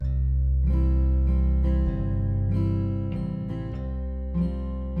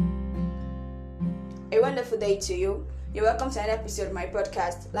a wonderful day to you. You're welcome to another episode of my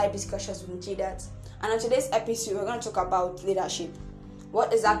podcast, Live Discussions with Mujidat. And on today's episode, we're going to talk about leadership.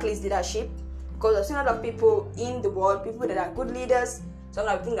 What exactly is leadership? Because there's a lot of people in the world, people that are good leaders, some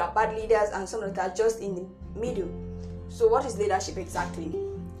that think are bad leaders, and some that are just in the middle. So what is leadership exactly?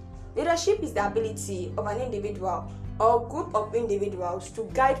 Leadership is the ability of an individual or group of individuals to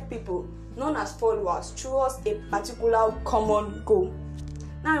guide people, known as followers, towards a particular common goal.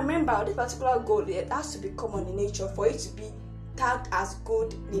 Now remember, this particular goal, it has to be common in nature for it to be tagged as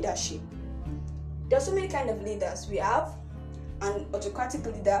good leadership. There are so many kinds of leaders. We have an autocratic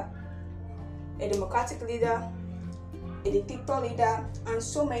leader, a democratic leader, a dictator leader, and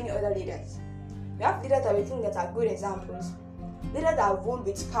so many other leaders. We have leaders that we think that are good examples. Leaders that rule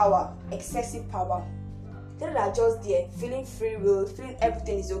with power, excessive power. Leaders that are just there, feeling free will, feeling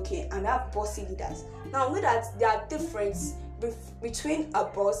everything is okay, and we have bossy leaders. Now we know that there are differences between a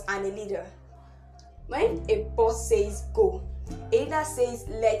boss and a leader. When a boss says go, a leader says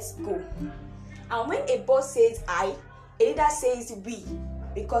let's go. And when a boss says I, a leader says we.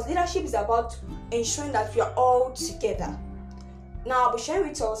 Because leadership is about ensuring that we are all together. Now I'll be sharing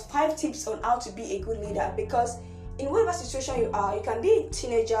with us 5 tips on how to be a good leader, because in whatever situation you are, you can be a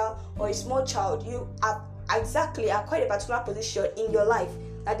teenager or a small child, you are quite a particular position in your life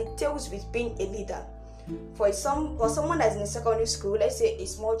that details with being a leader. For someone that's in secondary school, let's say a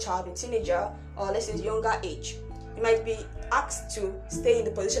small child, a teenager, or let's say younger age, you might be asked to stay in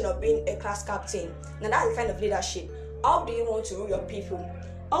the position of being a class captain. Now that's the kind of leadership. How do you want to rule your people?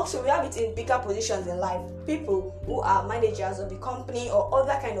 Also, we have it in bigger positions in life. People who are managers of a company or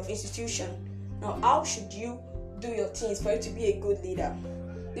other kind of institution. Now, how should you do your things for you to be a good leader?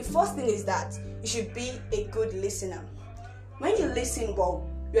 The first thing is that you should be a good listener. When you listen well,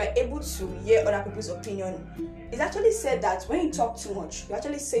 you are able to hear other people's opinion. It's actually said that when you talk too much, you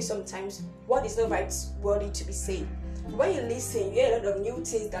actually say sometimes what is not right worthy to be said. When you listen, you hear a lot of new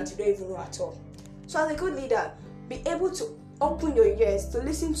things that you don't even know at all. So as a good leader, be able to open your ears to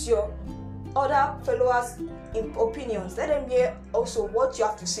listen to your other followers' opinions. Let them hear also what you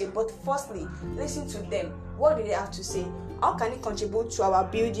have to say. But firstly, listen to them. What do they have to say? How can it contribute to our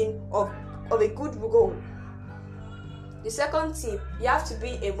building of a good goal? The second tip, you have to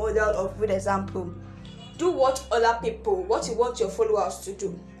be a model of good example. Do what you want your followers to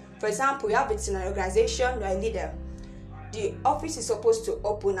do. For example, you have it in an organization, you are a leader. The office is supposed to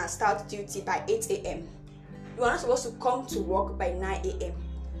open and start duty by 8 a.m. You are not supposed to come to work by 9 a.m.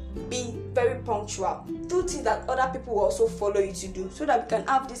 Be very punctual. Do things that other people will also follow you to do, so that we can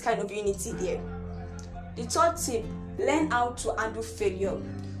have this kind of unity there. The third tip, learn how to handle failure.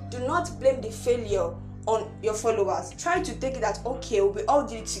 Do not blame the failure on your followers. Try to take it that okay, we all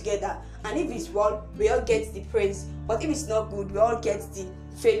did it together, and if it's well, we all get the praise. But if it's not good, we all get the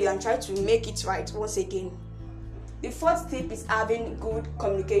failure and try to make it right once again. The fourth tip is having good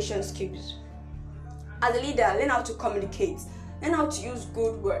communication skills. As a leader, learn how to communicate. Learn how to use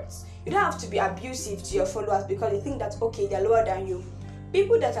good words. You don't have to be abusive to your followers because you think that okay, they're lower than you.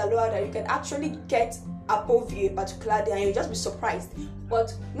 People that are lower than you can actually get above you a particular day and you'll just be surprised.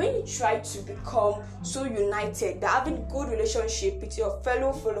 But when you try to become so united, that having good relationship with your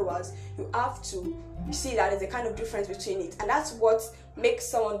fellow followers, you have to see that there's a kind of difference between it. And that's what makes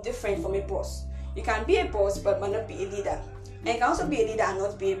someone different from a boss. You can be a boss but might not be a leader. And you can also be a leader and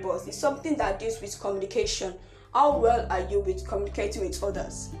not be a boss. It's something that deals with communication. How well are you with communicating with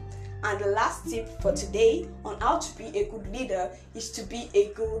others? And the last tip for today on how to be a good leader is to be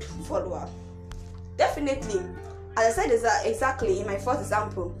a good follower. Definitely, as I said exactly in my first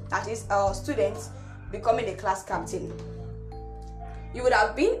example, that is students becoming a class captain. You would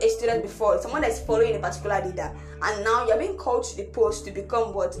have been a student before, someone that's following a particular leader, and now you're being called to the post to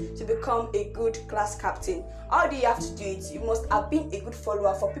become what? To become a good class captain. How do you have to do it? You must have been a good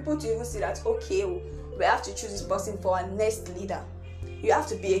follower for people to even see that okay, we have to choose this person for our next leader. You have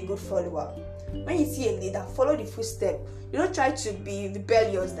to be a good follower. When you see a leader, follow the footsteps. You don't try to be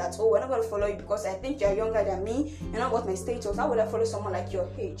rebellious that, we're not going to follow you because I think you're younger than me, you're not about my status. How would I follow someone like your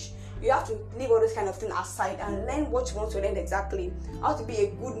age? You have to leave all those kind of things aside and learn what you want to learn exactly. How to be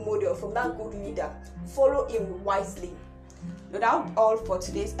a good model from that good leader. Follow him wisely. That's all for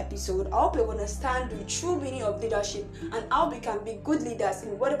today's episode. I hope you understand the true meaning of leadership and how we can be good leaders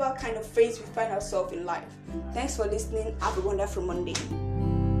in whatever kind of phase we find ourselves in life. Thanks for listening. Have a wonderful Monday.